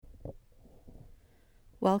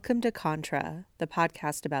Welcome to Contra, the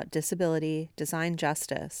podcast about disability, design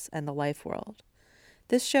justice, and the life world.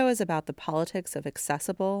 This show is about the politics of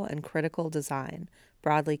accessible and critical design,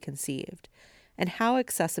 broadly conceived, and how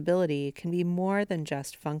accessibility can be more than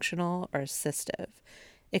just functional or assistive.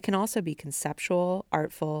 It can also be conceptual,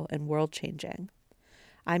 artful, and world-changing.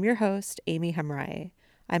 I'm your host, Amy Hamraie.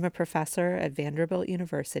 I'm a professor at Vanderbilt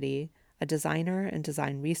University, a designer and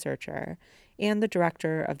design researcher, and the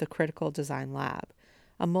director of the Critical Design Lab,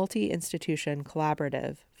 a multi-institution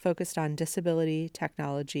collaborative focused on disability,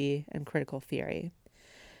 technology, and critical theory.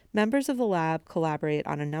 Members of the lab collaborate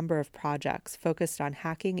on a number of projects focused on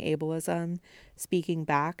hacking ableism, speaking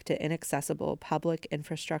back to inaccessible public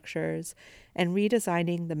infrastructures, and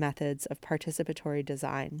redesigning the methods of participatory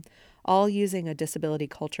design, all using a disability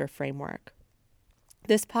culture framework.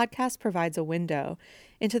 This podcast provides a window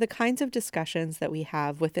into the kinds of discussions that we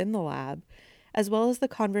have within the lab, as well as the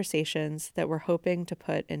conversations that we're hoping to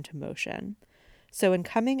put into motion. So in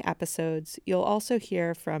coming episodes, you'll also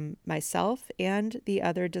hear from myself and the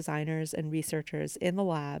other designers and researchers in the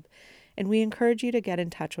lab, and we encourage you to get in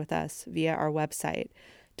touch with us via our website,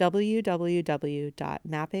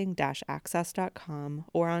 www.mapping-access.com,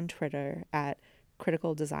 or on Twitter at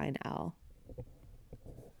criticaldesignl.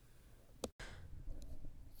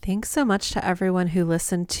 Thanks so much to everyone who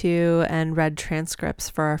listened to and read transcripts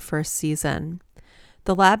for our first season.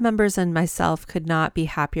 The lab members and myself could not be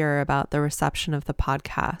happier about the reception of the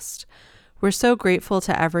podcast. We're so grateful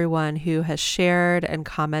to everyone who has shared and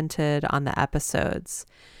commented on the episodes.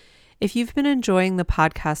 If you've been enjoying the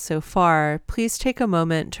podcast so far, please take a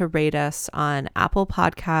moment to rate us on Apple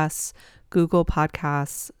Podcasts, Google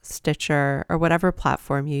Podcasts, Stitcher, or whatever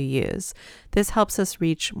platform you use. This helps us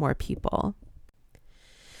reach more people.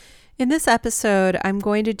 In this episode, I'm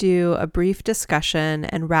going to do a brief discussion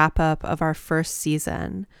and wrap up of our first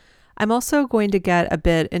season. I'm also going to get a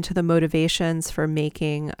bit into the motivations for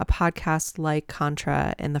making a podcast like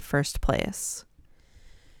Contra in the first place.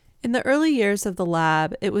 In the early years of the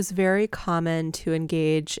lab, it was very common to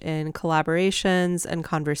engage in collaborations and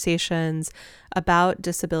conversations about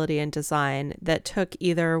disability and design that took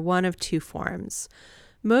either one of two forms.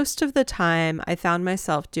 Most of the time, I found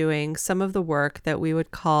myself doing some of the work that we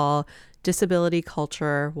would call Disability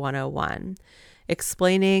Culture 101,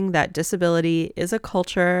 explaining that disability is a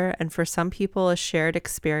culture and for some people a shared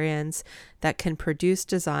experience that can produce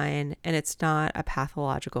design, and it's not a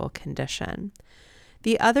pathological condition.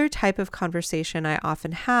 The other type of conversation I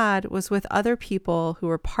often had was with other people who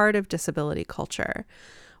were part of disability culture.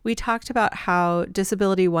 We talked about how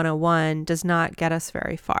Disability 101 does not get us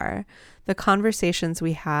very far. The conversations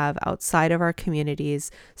we have outside of our communities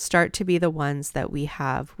start to be the ones that we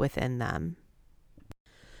have within them.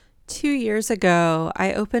 2 years ago,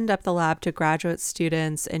 I opened up the lab to graduate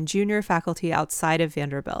students and junior faculty outside of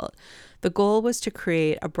Vanderbilt. The goal was to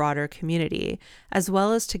create a broader community, as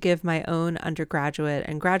well as to give my own undergraduate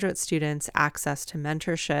and graduate students access to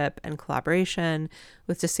mentorship and collaboration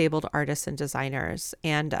with disabled artists and designers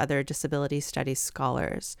and other disability studies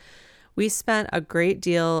scholars. We spent a great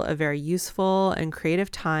deal of very useful and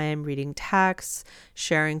creative time reading texts,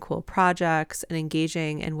 sharing cool projects, and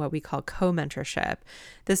engaging in what we call co-mentorship.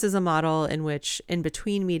 This is a model in which in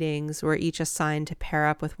between meetings, we're each assigned to pair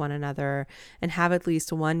up with one another and have at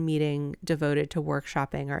least one meeting devoted to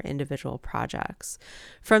workshopping our individual projects.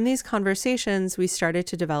 From these conversations, we started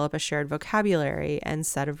to develop a shared vocabulary and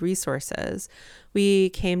set of resources. We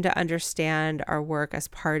came to understand our work as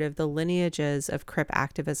part of the lineages of CRIP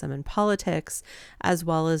activism and politics, as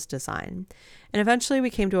well as design. And eventually we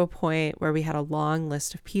came to a point where we had a long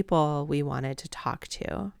list of people we wanted to talk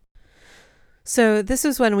to. So this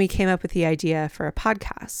is when we came up with the idea for a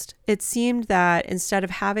podcast. It seemed that instead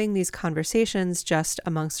of having these conversations just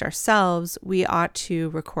amongst ourselves, we ought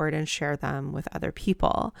to record and share them with other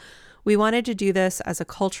people. We wanted to do this as a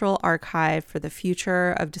cultural archive for the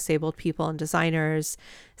future of disabled people and designers.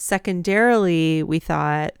 Secondarily, we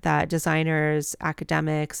thought that designers,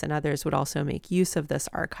 academics, and others would also make use of this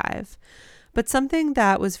archive. But something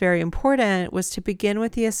that was very important was to begin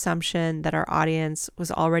with the assumption that our audience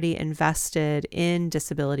was already invested in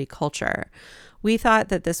disability culture. We thought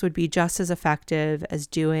that this would be just as effective as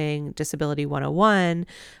doing Disability 101,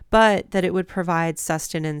 but that it would provide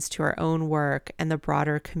sustenance to our own work and the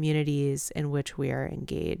broader communities in which we are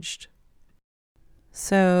engaged.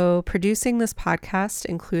 So producing this podcast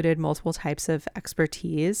included multiple types of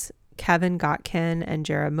expertise. Kevin Gotkin and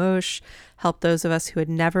Jara Moshe helped those of us who had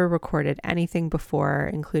never recorded anything before,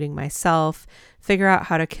 including myself, figure out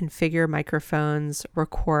how to configure microphones,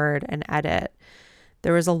 record, and edit.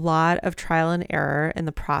 There was a lot of trial and error in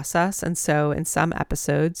the process, and so in some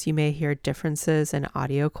episodes, you may hear differences in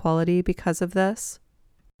audio quality because of this.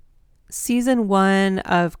 Season 1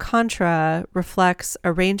 of Contra reflects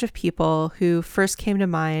a range of people who first came to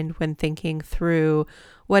mind when thinking through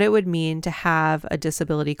what it would mean to have a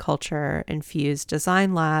disability culture infused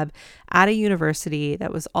design lab at a university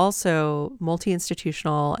that was also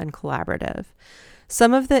multi-institutional and collaborative.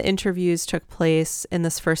 Some of the interviews took place in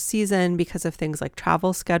this first season because of things like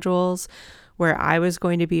travel schedules, where I was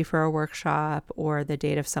going to be for a workshop or the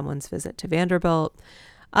date of someone's visit to Vanderbilt.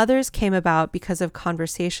 Others came about because of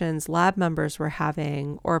conversations lab members were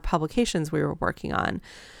having or publications we were working on.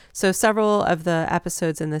 So several of the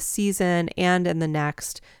episodes in this season and in the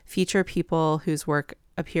next feature people whose work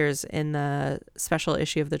appears in the special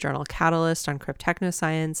issue of the journal Catalyst on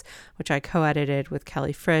cryptechnoscience, which I co-edited with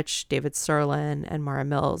Kelly Fritsch, David Serlin, and Mara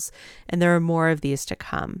Mills. And there are more of these to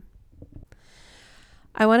come.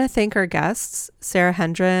 I want to thank our guests, Sarah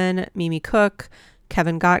Hendren, Mimi Cook,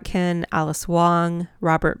 Kevin Gotkin, Alice Wong,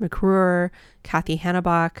 Robert McCruer, Kathy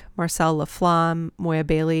Hannebach, Marcel Laflamme, Moya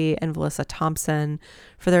Bailey, and Melissa Thompson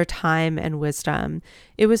for their time and wisdom.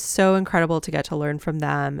 It was so incredible to get to learn from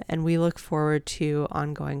them, and we look forward to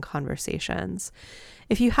ongoing conversations.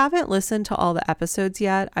 If you haven't listened to all the episodes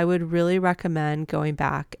yet, I would really recommend going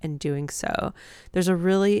back and doing so. There's a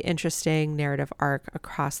really interesting narrative arc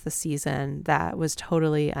across the season that was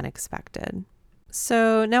totally unexpected.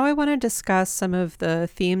 So now I want to discuss some of the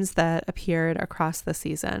themes that appeared across the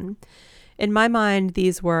season. In my mind,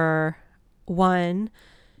 these were 1,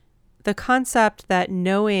 the concept that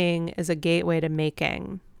knowing is a gateway to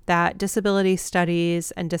making, that disability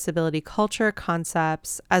studies and disability culture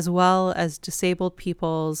concepts, as well as disabled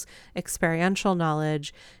people's experiential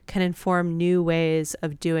knowledge, can inform new ways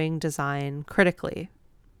of doing design critically.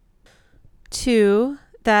 2,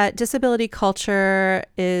 that disability culture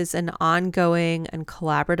is an ongoing and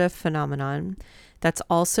collaborative phenomenon that's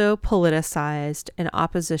also politicized in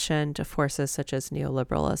opposition to forces such as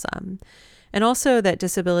neoliberalism. And also that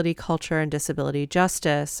disability culture and disability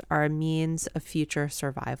justice are a means of future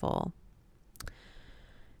survival.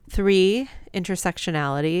 3,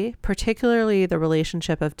 intersectionality, particularly the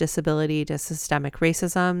relationship of disability to systemic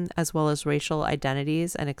racism, as well as racial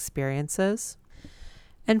identities and experiences.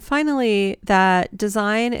 And finally, that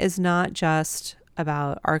design is not just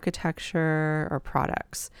about architecture or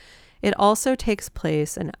products. It also takes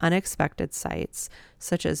place in unexpected sites,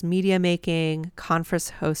 such as media making,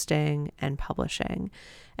 conference hosting, and publishing.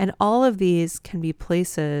 And all of these can be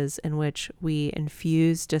places in which we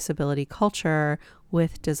infuse disability culture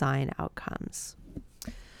with design outcomes.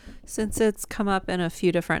 Since it's come up in a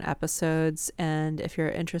few different episodes, and if you're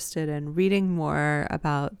interested in reading more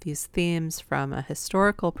about these themes from a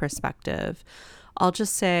historical perspective, I'll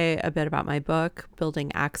just say a bit about my book,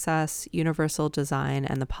 Building Access, Universal Design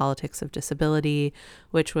and the Politics of Disability,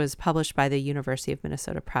 which was published by the University of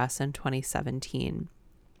Minnesota Press in 2017.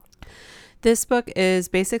 This book is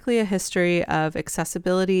basically a history of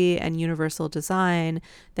accessibility and universal design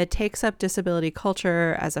that takes up disability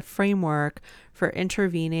culture as a framework for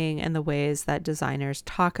intervening in the ways that designers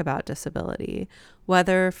talk about disability,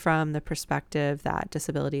 whether from the perspective that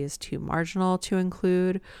disability is too marginal to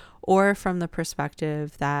include, or from the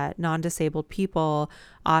perspective that non-disabled people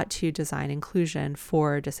ought to design inclusion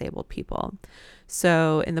for disabled people.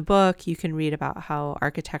 So in the book, you can read about how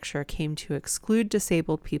architecture came to exclude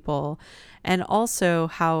disabled people, and also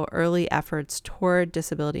how early efforts toward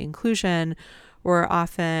disability inclusion were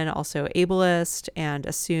often also ableist and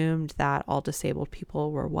assumed that all disabled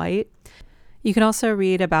people were white. You can also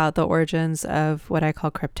read about the origins of what I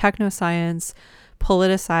call cryptechnoscience,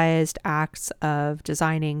 politicized acts of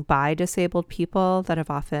designing by disabled people that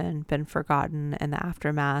have often been forgotten in the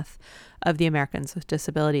aftermath of the Americans with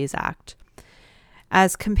Disabilities Act.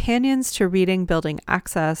 As companions to reading Building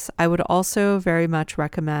Access, I would also very much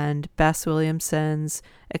recommend Bess Williamson's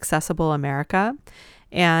Accessible America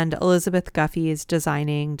and Elizabeth Guffey's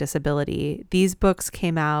Designing Disability. These books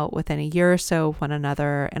came out within a year or so of one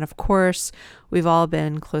another, and of course, we've all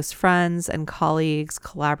been close friends and colleagues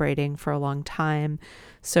collaborating for a long time.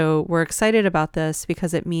 So we're excited about this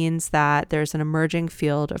because it means that there's an emerging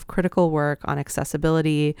field of critical work on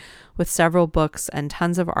accessibility with several books and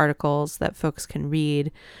tons of articles that folks can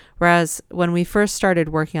read. Whereas when we first started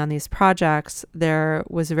working on these projects, there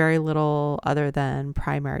was very little other than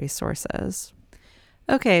primary sources.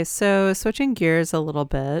 Okay, so switching gears a little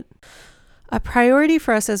bit. A priority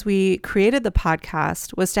for us as we created the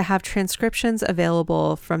podcast was to have transcriptions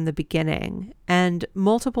available from the beginning, and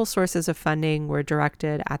multiple sources of funding were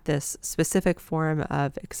directed at this specific form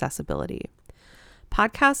of accessibility.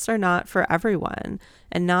 Podcasts are not for everyone,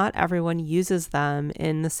 and not everyone uses them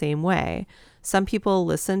in the same way. Some people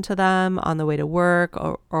listen to them on the way to work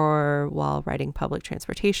or while riding public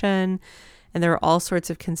transportation. And there are all sorts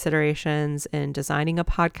of considerations in designing a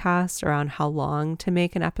podcast around how long to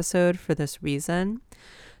make an episode for this reason.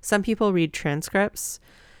 Some people read transcripts.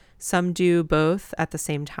 Some do both at the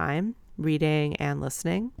same time, reading and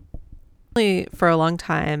listening. For a long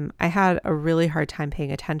time, I had a really hard time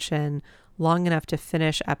paying attention long enough to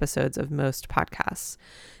finish episodes of most podcasts.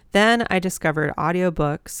 Then I discovered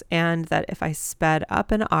audiobooks, and that if I sped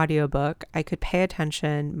up an audiobook, I could pay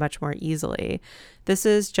attention much more easily. This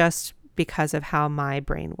is just because of how my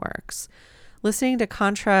brain works. Listening to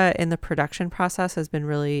Contra in the production process has been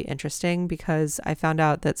really interesting because I found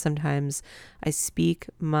out that sometimes I speak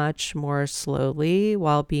much more slowly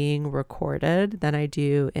while being recorded than I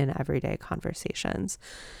do in everyday conversations.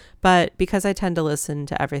 But because I tend to listen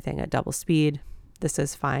to everything at double speed, this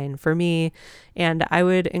is fine for me. And I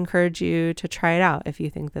would encourage you to try it out if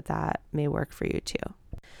you think that that may work for you too.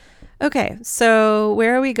 Okay, so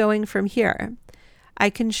where are we going from here? I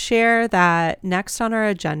can share that next on our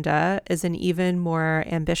agenda is an even more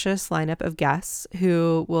ambitious lineup of guests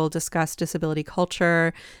who will discuss disability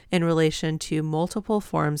culture in relation to multiple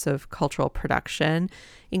forms of cultural production,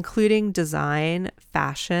 including design,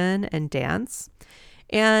 fashion, and dance,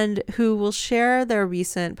 and who will share their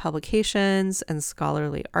recent publications and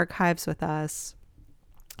scholarly archives with us.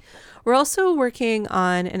 We're also working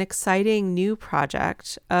on an exciting new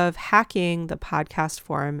project of hacking the podcast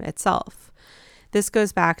form itself. This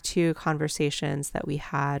goes back to conversations that we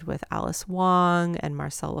had with Alice Wong and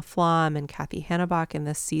Marcel Laflamme and Kathy Hannebach in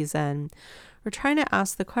this season. We're trying to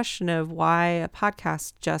ask the question of why a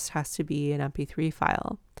podcast just has to be an MP3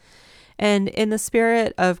 file. And in the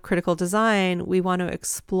spirit of critical design, we want to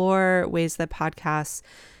explore ways that podcasts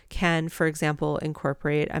can, for example,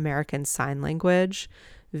 incorporate American Sign Language,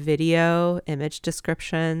 video, image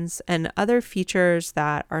descriptions, and other features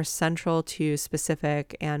that are central to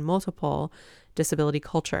specific and multiple disability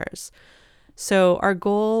cultures. So our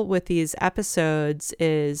goal with these episodes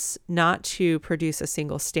is not to produce a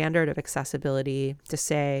single standard of accessibility to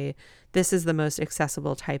say, this is the most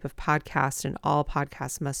accessible type of podcast and all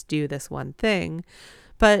podcasts must do this one thing,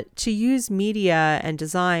 but to use media and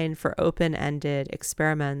design for open-ended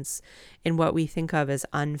experiments in what we think of as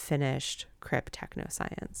unfinished crypt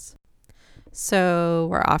technoscience. So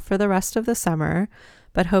we're off for the rest of the summer,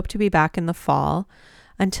 but hope to be back in the fall.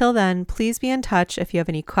 Until then, please be in touch if you have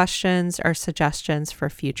any questions or suggestions for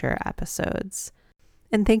future episodes.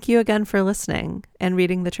 And thank you again for listening and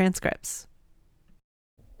reading the transcripts.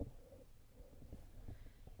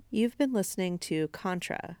 You've been listening to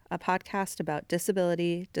Contra, a podcast about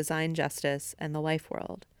disability, design justice, and the life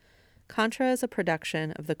world. Contra is a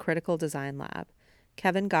production of the Critical Design Lab.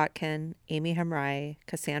 Kevin Gotkin, Amy Hamrai,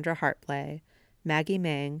 Cassandra Hartblay, Maggie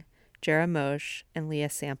Meng, Jera Moshe, and Leah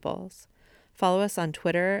Samples. Follow us on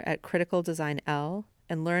Twitter at Critical Design L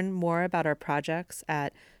and learn more about our projects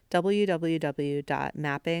at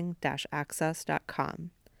www.mapping-access.com.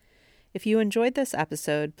 If you enjoyed this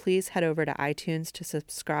episode, please head over to iTunes to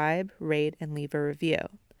subscribe, rate, and leave a review.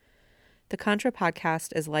 The Contra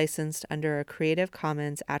podcast is licensed under a Creative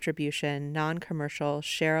Commons Attribution, Non-Commercial,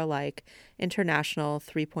 Share-alike, International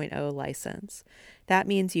 3.0 license. That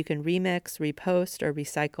means you can remix, repost, or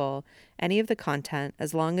recycle any of the content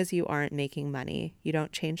as long as you aren't making money, you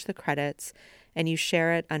don't change the credits, and you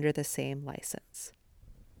share it under the same license.